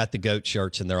 And we've got the GOAT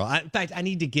shirts in there. In fact, I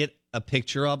need to get a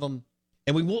picture of them.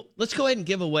 And let's go ahead and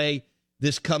give away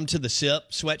this Come to the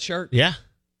Sip sweatshirt. Yeah.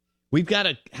 We've got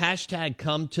a hashtag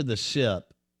Come to the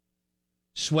Sip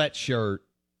sweatshirt,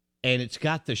 and it's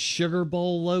got the Sugar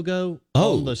Bowl logo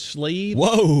on the sleeve.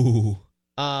 Whoa.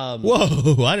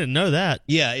 Whoa, I didn't know that.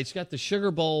 Yeah, it's got the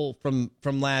Sugar Bowl from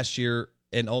last year,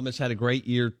 and Ole Miss had a great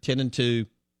year, 10-2.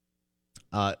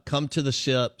 Come to the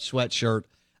Sip sweatshirt.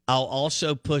 I'll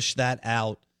also push that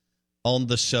out on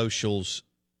the socials,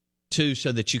 too,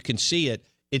 so that you can see it.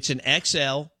 It's an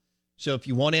XL, so if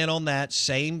you want in on that,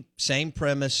 same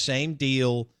premise, same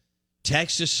deal.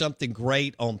 Text us something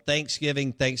great on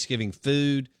Thanksgiving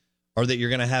food, or that you're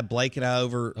going to have Blake and I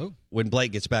over when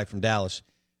Blake gets back from Dallas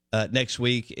next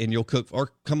week, and you'll cook,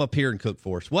 or come up here and cook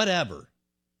for us. Whatever.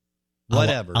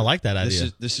 I like that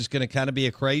idea. This is going to kind of be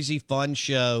a crazy, fun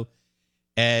show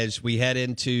as we head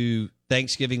into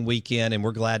Thanksgiving weekend, and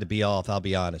we're glad to be off. I'll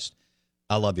be honest.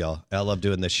 I love y'all. I love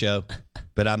doing this show,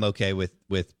 but I'm okay with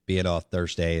being off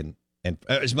Thursday and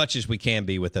as much as we can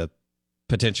be with a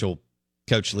potential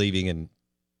coach leaving and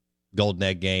Golden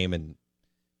Egg game, and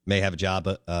may have a job.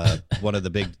 One of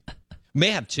the big, may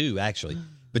have 2 actually,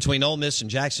 between Ole Miss and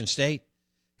Jackson State,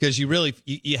 because you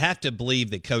have to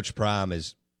believe that Coach Prime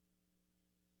is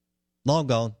long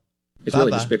gone. It's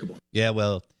really despicable. Yeah,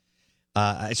 well,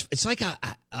 it's like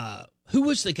who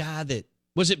was the guy that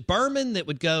was it Berman that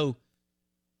would go?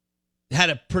 Had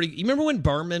a pretty. You remember when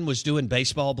Berman was doing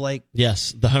baseball, Blake?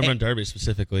 Yes, the home run derby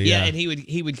specifically. Yeah, and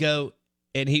he would go,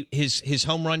 and his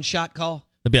home run shot call.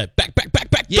 It'd be like back.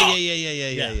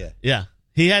 Yeah.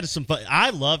 He had some fun.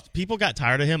 People got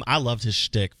tired of him. I loved his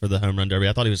shtick for the home run derby.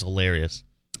 I thought he was hilarious.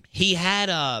 He had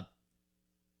I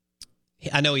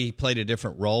know he played a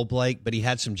different role, Blake, but he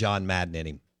had some John Madden in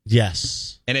him.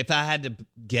 Yes. And if I had to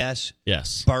guess,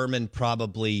 yes, Berman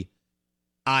probably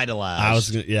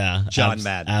idolized John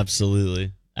Madden.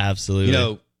 Absolutely. You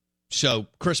know, so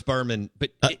Chris Berman,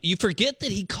 but you forget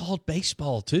that he called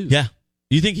baseball too. Yeah.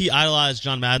 You think he idolized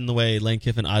John Madden the way Lane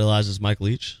Kiffin idolizes Mike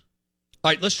Leach? All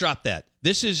right, let's drop that.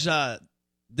 This is a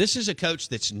coach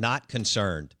that's not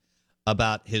concerned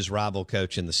about his rival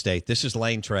coach in the state. This is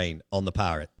Lane Train on the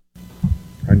Pirate.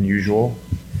 Unusual,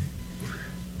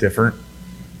 different,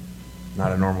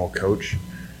 not a normal coach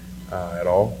at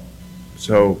all.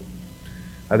 So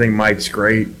I think Mike's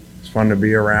great. It's fun to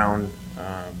be around.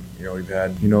 We've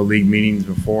had, league meetings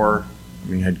before.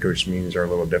 Head coach meetings are a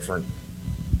little different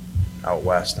out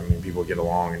west. People get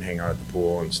along and hang out at the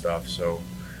pool and stuff. So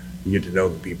you get to know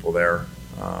the people there,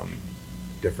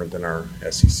 different than our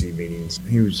SEC meetings.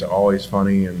 He was always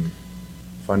funny and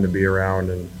fun to be around,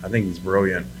 and I think he's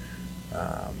brilliant.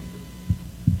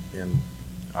 And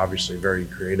obviously very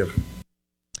creative.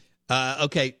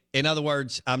 Okay, in other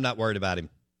words, I'm not worried about him.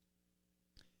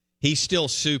 He's still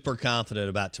super confident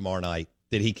about tomorrow night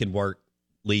that he can work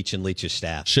Leach and Leach's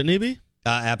staff. Shouldn't he be?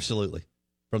 Absolutely.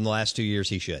 From the last 2 years,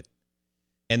 he should.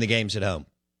 And the game's at home.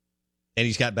 And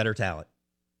he's got better talent.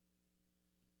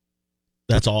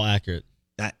 That's all accurate.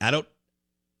 I don't...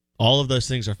 All of those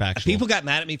things are factual. People got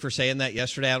mad at me for saying that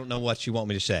yesterday. I don't know what you want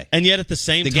me to say. And yet at the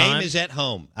same time... The game is at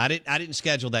home. I didn't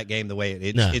schedule that game the way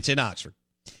it's in Oxford.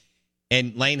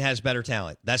 And Lane has better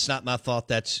talent. That's not my fault.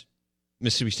 That's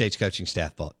Mississippi State's coaching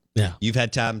staff fault. Yeah. You've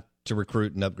had time to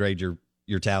recruit and upgrade your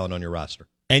talent on your roster.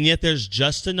 And yet there's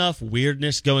just enough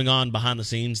weirdness going on behind the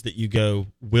scenes that you go,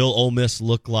 will Ole Miss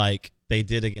look like they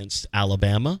did against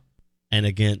Alabama and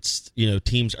against,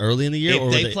 teams early in the year? If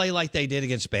or they play like they did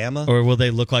against Bama? Or will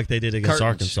they look like they did against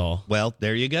Curtains. Arkansas? Well,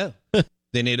 there you go.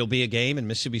 Then it'll be a game and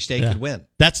Mississippi State could win.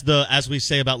 That's as we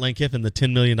say about Lane Kiffin, the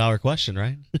 $10 million question,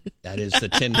 right? That is the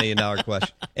 $10 million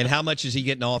question. And how much is he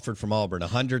getting offered from Auburn?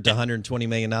 $100 to $120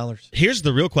 million? Here's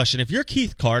the real question. If you're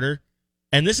Keith Carter,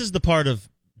 and this is the part of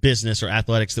business or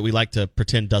athletics that we like to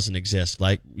pretend doesn't exist.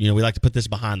 Like, we like to put this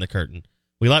behind the curtain.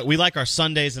 We like our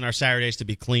Sundays and our Saturdays to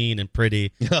be clean and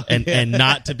pretty and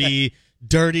not to be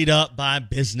dirtied up by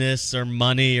business or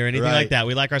money or anything like that.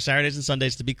 We like our Saturdays and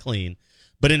Sundays to be clean.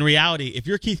 But in reality, if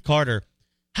you're Keith Carter,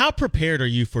 how prepared are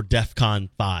you for DEFCON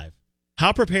 5?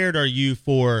 How prepared are you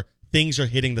for things are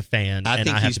hitting the fan? I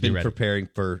think he's been ready? Preparing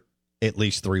for at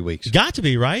least 3 weeks. Got to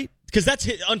be, right? Because that's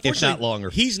unfortunately, if not longer.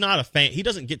 He's not a fan. He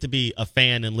doesn't get to be a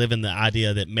fan and live in the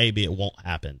idea that maybe it won't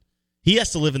happen. He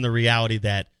has to live in the reality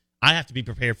that I have to be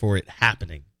prepared for it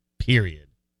happening, period.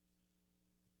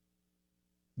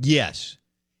 Yes.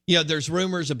 There's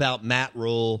rumors about Matt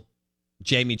Rule,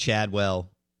 Jamie Chadwell,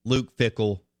 Luke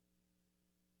Fickell.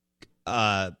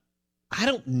 I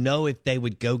don't know if they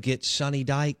would go get Sonny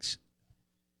Dykes.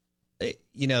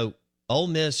 Ole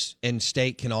Miss and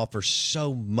State can offer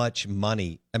so much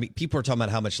money. I mean, people are talking about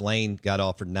how much Lane got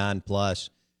offered 9+. I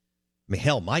mean,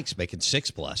 hell, Mike's making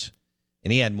 6+,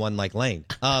 and he hadn't won like Lane.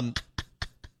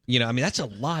 That's a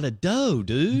lot of dough,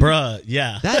 dude. Bruh,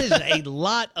 yeah. That is a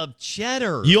lot of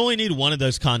cheddar. You only need one of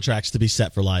those contracts to be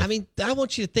set for life. I mean, I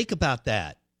want you to think about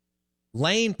that.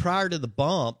 Lane, prior to the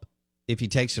bump, if he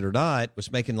takes it or not, was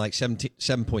making like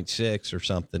 7.6 or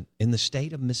something in the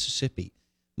state of Mississippi.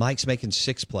 Mike's making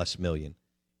 $6+ million.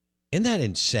 Isn't that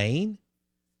insane?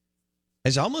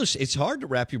 It's hard to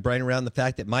wrap your brain around the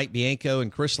fact that Mike Bianco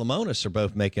and Chris Lemonis are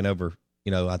both making over,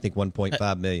 I think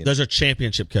 $1.5 million. Those are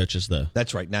championship coaches, though.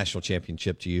 That's right, national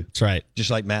championship to you. That's right.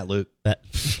 Just like Matt Luke.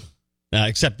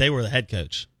 Except they were the head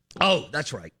coach. Oh,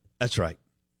 that's right. That's right.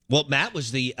 Well, Matt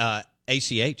was the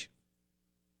AHC.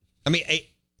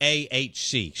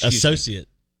 Associate.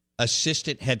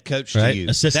 Assistant head coach right? to you.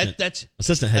 Assistant. That's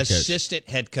assistant head coach. Assistant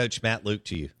head coach Matt Luke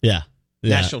to you. Yeah.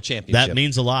 National championship. That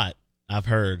means a lot. I've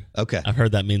heard. Okay. I've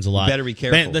heard that means a lot. You better be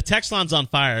careful. Man, the text line's on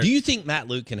fire. Do you think Matt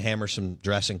Luke can hammer some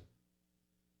dressing?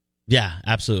 Yeah,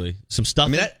 absolutely. Some stuff.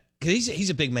 I mean, because he's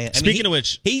a big man. Speaking of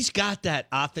which, he's got that.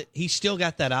 He's still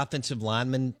got that offensive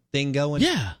lineman thing going.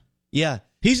 Yeah. Yeah.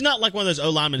 He's not like one of those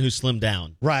O linemen who slimmed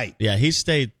down. Right. Yeah, he's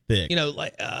stayed thick.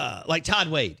 Like Todd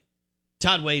Wade.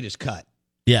 Todd Wade is cut.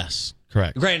 Yes,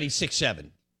 correct. Granted, he's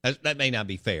 6'7". That may not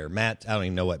be fair. Matt, I don't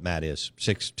even know what Matt is.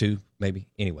 6'2", maybe.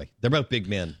 Anyway, they're both big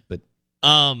men. But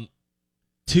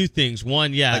two things.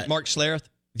 One, yeah. Like Mark Schlereth?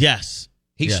 Yes.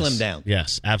 He slimmed down.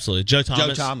 Yes, absolutely. Joe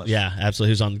Thomas. Yeah, absolutely.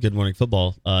 He was on Good Morning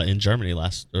Football in Germany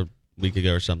a week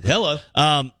ago or something. Hello.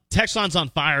 Text line's on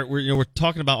fire. We're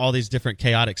talking about all these different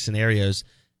chaotic scenarios.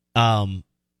 Do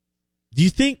you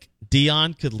think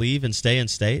Deion could leave and stay in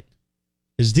State?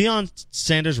 Is Deion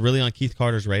Sanders really on Keith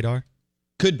Carter's radar?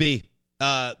 Could be.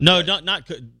 No, not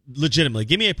legitimately.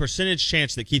 Give me a percentage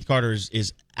chance that Keith Carter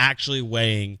is actually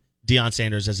weighing Deion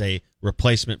Sanders as a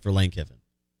replacement for Lane Kiffin.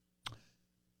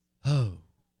 Oh,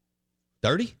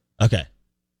 30? Okay.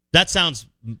 That sounds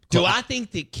cool. Do I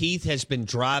think that Keith has been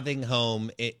driving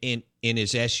home in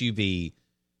his SUV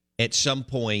at some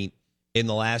point in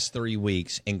the last 3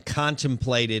 weeks and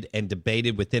contemplated and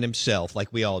debated within himself,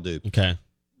 like we all do? Okay.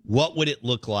 What would it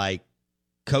look like?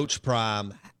 Coach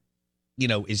Prime,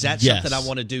 is that something I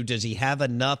want to do? Does he have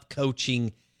enough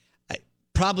coaching? I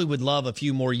probably would love a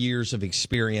few more years of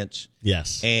experience.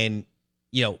 Yes. And,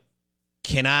 is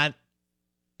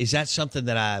that something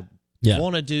that I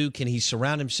want to do? Can he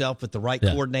surround himself with the right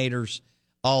coordinators?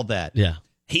 All that. Yeah.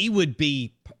 He would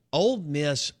be. Ole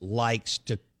Miss likes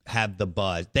to have the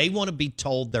buzz. They want to be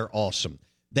told they're awesome.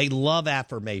 They love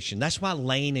affirmation. That's why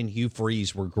Lane and Hugh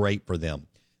Freeze were great for them.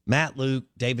 Matt Luke,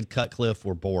 David Cutcliffe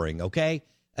were boring, okay?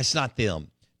 That's not them.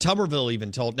 Tuberville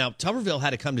even told. Now, Tuberville had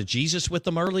to come to Jesus with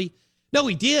them early. No,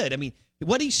 he did. I mean,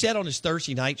 what he said on his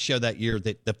Thursday night show that year,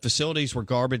 that the facilities were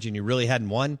garbage and you really hadn't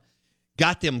won,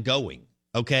 got them going,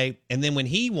 okay? And then when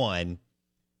he won,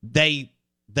 they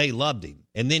loved him.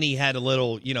 And then he had a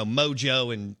little,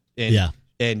 mojo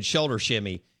and shoulder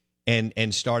shimmy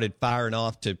and started firing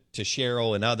off to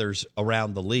Cheryl and others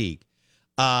around the league.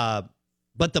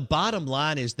 But the bottom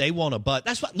line is they want a butt.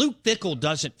 That's what Luke Fickell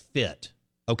doesn't fit,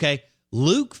 okay?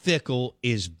 Luke Fickell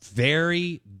is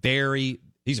very, very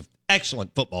 – he's an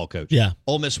excellent football coach. Yeah.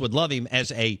 Ole Miss would love him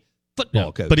as a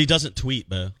football coach. But he doesn't tweet,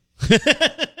 Bo.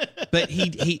 But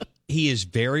he is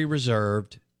very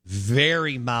reserved,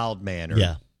 very mild-mannered,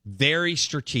 Yeah. very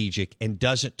strategic, and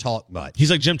doesn't talk much. He's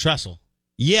like Jim Tressel.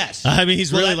 Yes. I mean,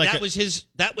 he's really that was his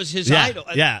idol.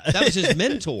 Yeah. That was his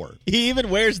mentor. He even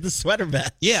wears the sweater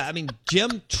vest. Yeah, I mean,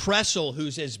 Jim Tressel,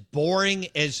 who's as boring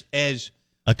as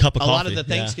a cup of a coffee. lot of the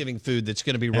Thanksgiving food that's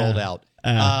going to be rolled out.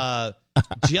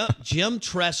 Jim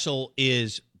Tressel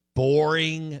is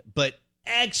boring but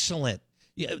excellent.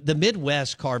 Yeah, the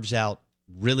Midwest carves out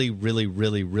really, really,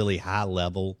 really, really high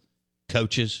level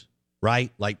coaches,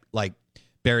 right? Like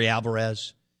Barry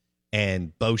Alvarez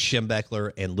and Bo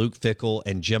Schembechler and Luke Fickell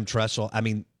and Jim Tressel. I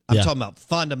mean, I'm talking about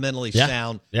fundamentally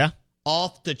sound,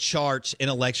 off the charts,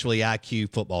 intellectually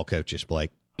IQ football coaches,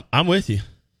 Blake. I'm with you.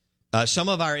 Some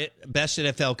of our best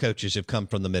NFL coaches have come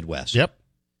from the Midwest. Yep.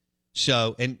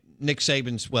 So, and Nick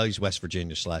Saban's, well, he's West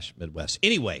Virginia / Midwest.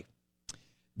 Anyway,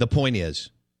 the point is,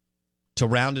 to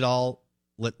round it all,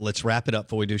 let's wrap it up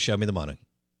before we do Show Me the Money.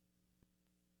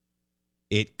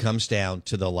 It comes down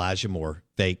to the Elijah Moore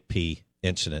fake P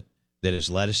incident that has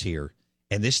led us here.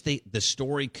 And the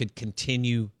story could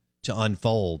continue to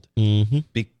unfold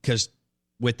because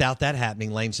without that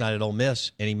happening, Lane's not at Ole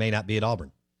Miss, and he may not be at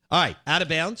Auburn. All right, Out of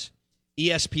Bounds,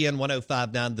 ESPN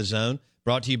 105.9 The Zone,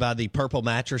 brought to you by the Purple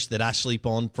Mattress that I sleep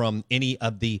on from any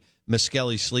of the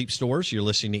Muskelly sleep stores. You're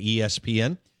listening to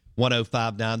ESPN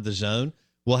 105.9 The Zone.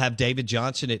 We'll have David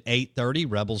Johnson at 8:30,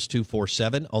 Rebels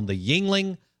 247 on the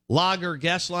Yuengling Lager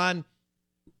guest line.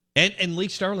 And Lee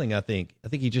Sterling, I think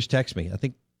he just texted me. I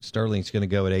think Sterling's going to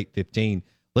go at 8:15.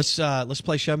 Let's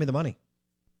play Show Me the Money.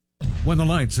 When the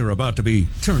lights are about to be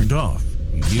turned off,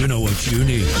 you know what you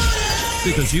need.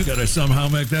 Because you got to somehow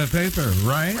make that paper,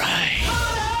 right? Right.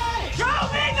 Show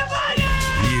me the money!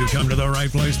 You come to the right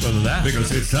place for that.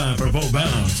 Because it's time for Bo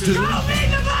Bounds to Show me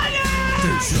the money!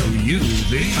 To show you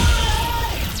the...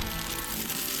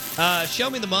 Show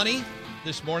Me the Money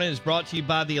this morning is brought to you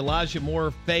by the Elijah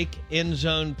Moore fake end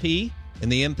zone P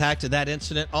and the impact of that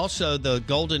incident. Also, the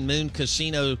Golden Moon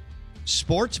Casino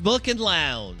Sportsbook and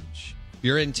Lounge. If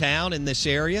you're in town in this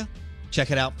area,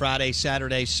 check it out Friday,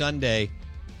 Saturday, Sunday.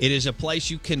 It is a place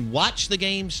you can watch the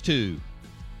games too.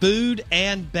 Food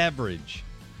and beverage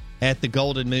at the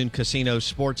Golden Moon Casino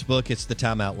Sportsbook. It's the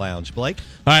Timeout Lounge. Blake?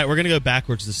 All right, we're going to go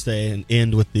backwards this day and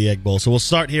end with the Egg Bowl. So we'll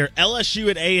start here. LSU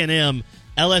at A&M.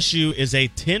 LSU is a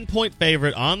 10-point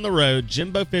favorite on the road.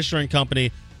 Jimbo Fisher and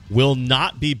company will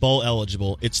not be bowl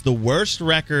eligible. It's the worst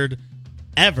record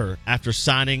ever after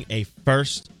signing a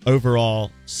first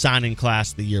overall signing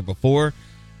class the year before.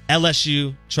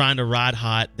 LSU trying to ride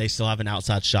hot. They still have an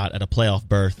outside shot at a playoff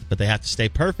berth, but they have to stay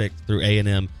perfect through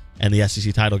A&M and the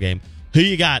SEC title game. Who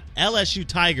you got? LSU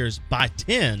Tigers by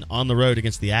 10 on the road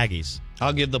against the Aggies.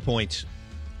 I'll give the points.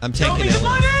 I'm taking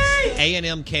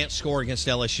A&M can't score against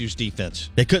LSU's defense.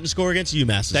 They couldn't score against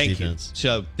UMass's defense.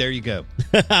 So there you go.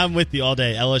 I'm with you all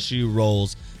day. LSU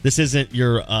rolls. This isn't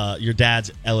your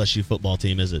dad's LSU football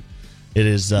team, is it? It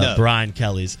is No. Brian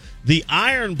Kelly's. The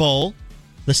Iron Bowl,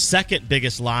 the second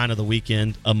biggest line of the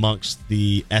weekend amongst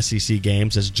the SEC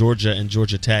games, as Georgia and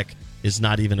Georgia Tech is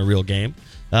not even a real game.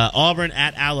 Auburn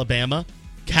at Alabama.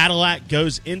 Cadillac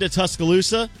goes into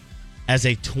Tuscaloosa as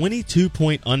a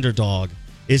 22-point underdog.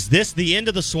 Is this the end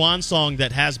of the swan song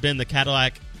that has been the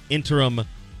Cadillac interim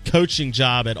coaching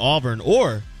job at Auburn?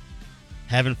 Or,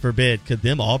 heaven forbid, could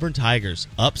them Auburn Tigers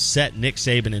upset Nick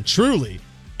Saban and truly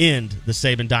end the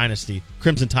Saban dynasty?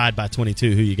 Crimson Tide by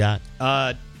 22. Who you got?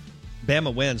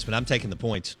 Bama wins, but I'm taking the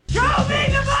points. Show me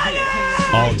the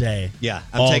money! All day. Yeah,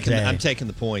 I'm taking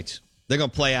the points. They're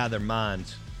going to play out of their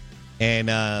minds.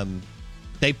 And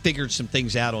they figured some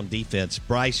things out on defense.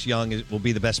 Bryce Young will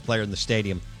be the best player in the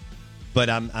stadium. But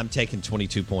I'm taking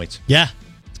 22 points. Yeah.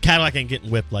 Cadillac ain't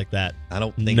getting whipped like that. I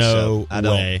don't think so.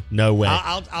 No way.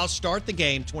 I'll start the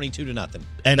game 22-0.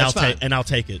 And That's I'll fine.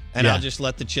 take it. And Yeah. I'll just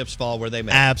let the chips fall where they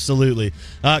may. Absolutely.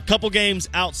 A couple games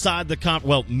outside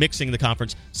the mixing the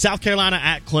conference. South Carolina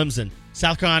at Clemson.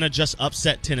 South Carolina just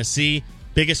upset Tennessee.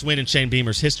 Biggest win in Shane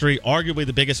Beamer's history. Arguably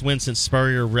the biggest win since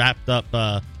Spurrier wrapped up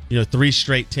 3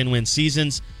 straight 10-win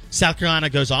seasons. South Carolina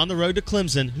goes on the road to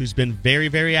Clemson, who's been very,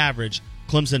 very average.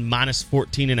 Clemson minus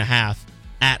 14.5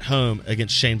 at home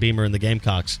against Shane Beamer and the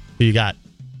Gamecocks. Who you got?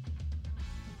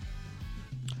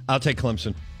 I'll take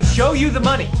Clemson. Show you the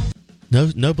money.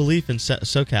 No belief in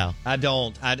SoCal. I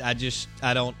don't. I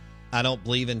don't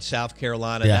believe in South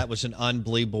Carolina. Yeah. That was an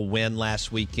unbelievable win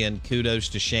last weekend. Kudos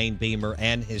to Shane Beamer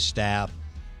and his staff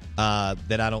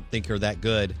that I don't think are that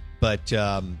good. But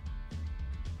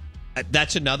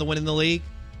that's another one in the league.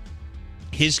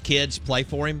 His kids play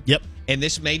for him. Yep. And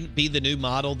this may be the new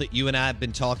model that you and I have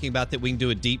been talking about that we can do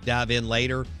a deep dive in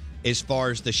later as far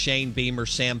as the Shane Beamer,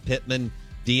 Sam Pittman,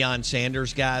 Deion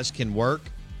Sanders guys can work.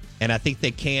 And I think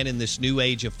they can in this new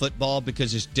age of football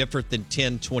because it's different than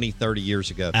 10, 20, 30 years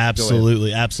ago.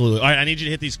 Absolutely, absolutely. All right, I need you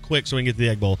to hit these quick so we can get to the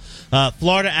Egg Bowl.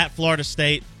 Florida at Florida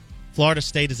State. Florida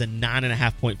State is a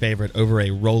 9.5-point favorite over a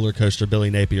roller coaster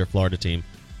Billy Napier Florida team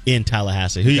in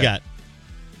Tallahassee. Who you got?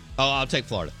 Oh, I'll take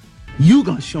Florida. You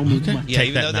gonna show me the money. Yeah,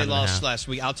 even though they lost last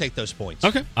week, I'll take those points.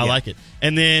 Okay, I like it.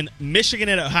 And then Michigan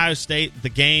at Ohio State, the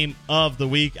game of the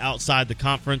week outside the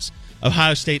conference.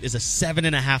 Ohio State is a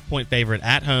 7.5-point favorite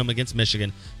at home against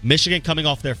Michigan. Michigan coming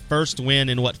off their first win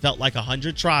in what felt like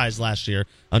 100 tries last year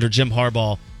under Jim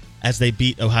Harbaugh as they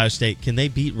beat Ohio State. Can they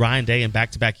beat Ryan Day in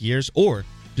back-to-back years, or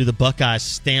do the Buckeyes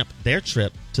stamp their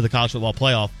trip to the college football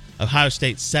playoff? Ohio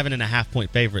State 7.5-point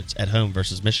favorites at home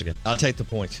versus Michigan. I'll take the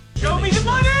points. Show me the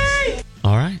money!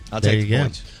 All right. I'll there take you the go.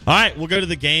 points. All right, we'll go to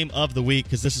the game of the week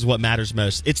because this is what matters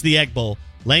most. It's the Egg Bowl.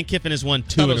 Lane Kiffin has won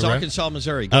 2 in a row. Arkansas,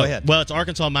 Missouri. Go ahead. Well, it's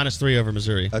Arkansas -3 over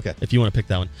Missouri. Okay. If you want to pick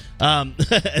that one.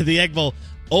 The Egg Bowl.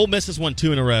 Ole Miss has won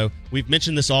 2 in a row. We've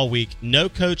mentioned this all week. No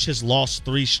coach has lost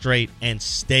 3 straight and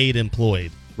stayed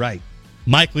employed. Right.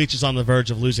 Mike Leach is on the verge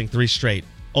of losing 3 straight.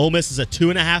 Ole Miss is a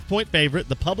 2.5-point favorite.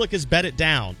 The public has bet it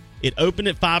down. It opened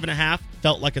at 5.5,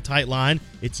 felt like a tight line.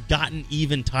 It's gotten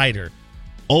even tighter.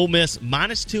 Ole Miss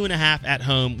 -2.5 at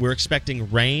home. We're expecting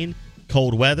rain,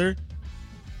 cold weather.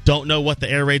 Don't know what the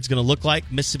air raid's going to look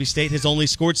like. Mississippi State has only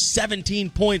scored 17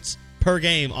 points per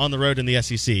game on the road in the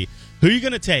SEC. Who are you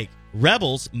going to take?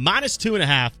 Rebels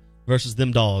 -2.5 versus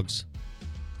them Dogs.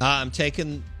 I'm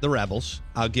taking the Rebels.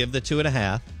 I'll give the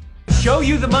 2.5. Show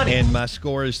you the money. And my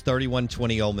score is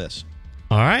 31-20 Ole Miss.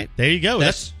 All right, there you go.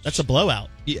 That's a blowout.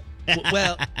 Yeah.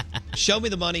 Well, Show Me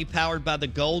the Money, powered by the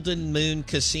Golden Moon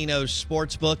Casino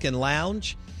Sportsbook and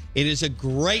Lounge. It is a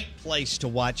great place to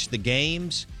watch the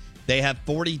games. They have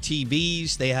 40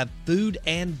 TVs. They have food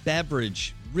and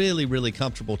beverage. Really, really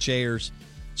comfortable chairs.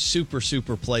 Super,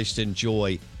 super place to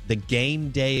enjoy. The game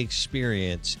day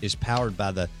experience is powered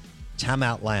by the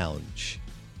Timeout Lounge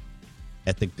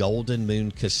at the Golden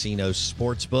Moon Casino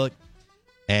Sportsbook.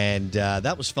 And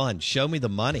that was fun. Show me the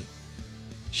money.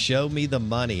 Show me the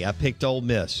money. I picked Ole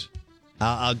Miss.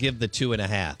 I'll give the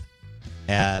 2.5.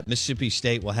 Mississippi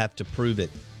State will have to prove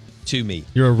it to me.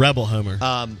 You're a Rebel homer.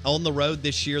 On the road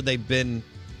this year, they've been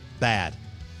bad.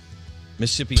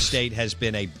 Mississippi State has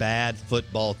been a bad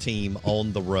football team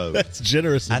on the road. That's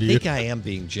generous of you. I think I am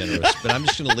being generous, but I'm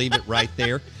just going to leave it right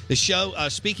there. The show,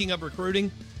 speaking of recruiting,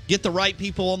 get the right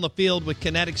people on the field with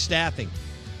Kinetic Staffing.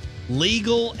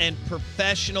 Legal and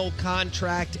professional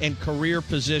contract and career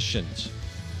positions.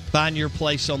 Find your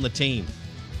place on the team.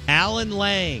 Alan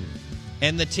Lang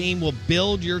and the team will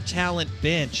build your talent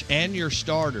bench and your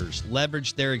starters.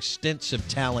 Leverage their extensive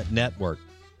talent network.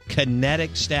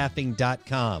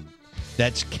 KineticStaffing.com.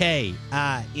 That's KINETIC.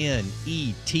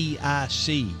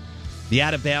 The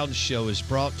Out of Bounds Show is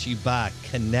brought to you by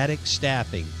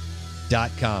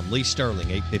KineticStaffing.com. Lee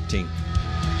Sterling, 815.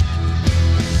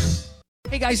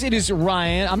 Hey guys, it is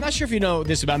Ryan. I'm not sure if you know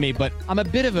this about me, but I'm a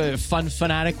bit of a fun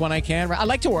fanatic when I can. I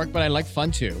like to work, but I like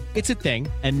fun too. It's a thing.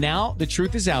 And now the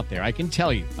truth is out there. I can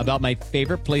tell you about my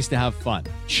favorite place to have fun.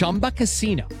 Chumba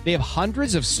Casino. They have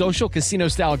hundreds of social casino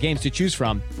style games to choose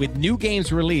from with new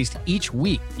games released each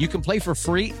week. You can play for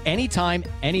free anytime,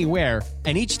 anywhere.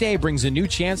 And each day brings a new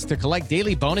chance to collect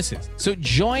daily bonuses. So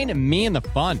join me in the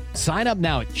fun. Sign up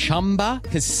now at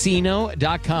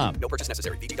ChumbaCasino.com. No purchase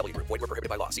necessary. VGW Group. Void where prohibited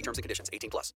by law. See terms and conditions.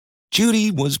 18+.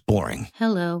 Judy was boring.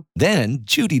 Hello. Then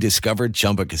Judy discovered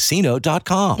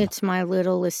ChumbaCasino.com. It's my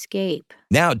little escape.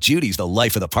 Now Judy's the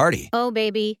life of the party. Oh,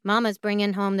 baby, mama's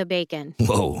bringing home the bacon.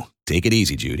 Whoa, take it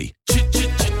easy, Judy.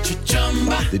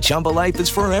 The Chumba life is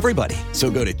for everybody. So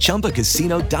go to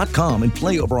ChumbaCasino.com and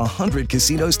play over 100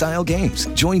 casino-style games.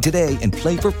 Join today and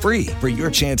play for free for your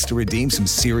chance to redeem some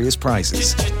serious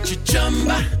prizes.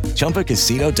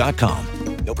 ChumbaCasino.com.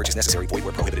 No purchase necessary. Void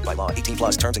where prohibited by law.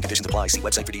 18+. Terms and conditions apply. See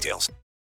website for details.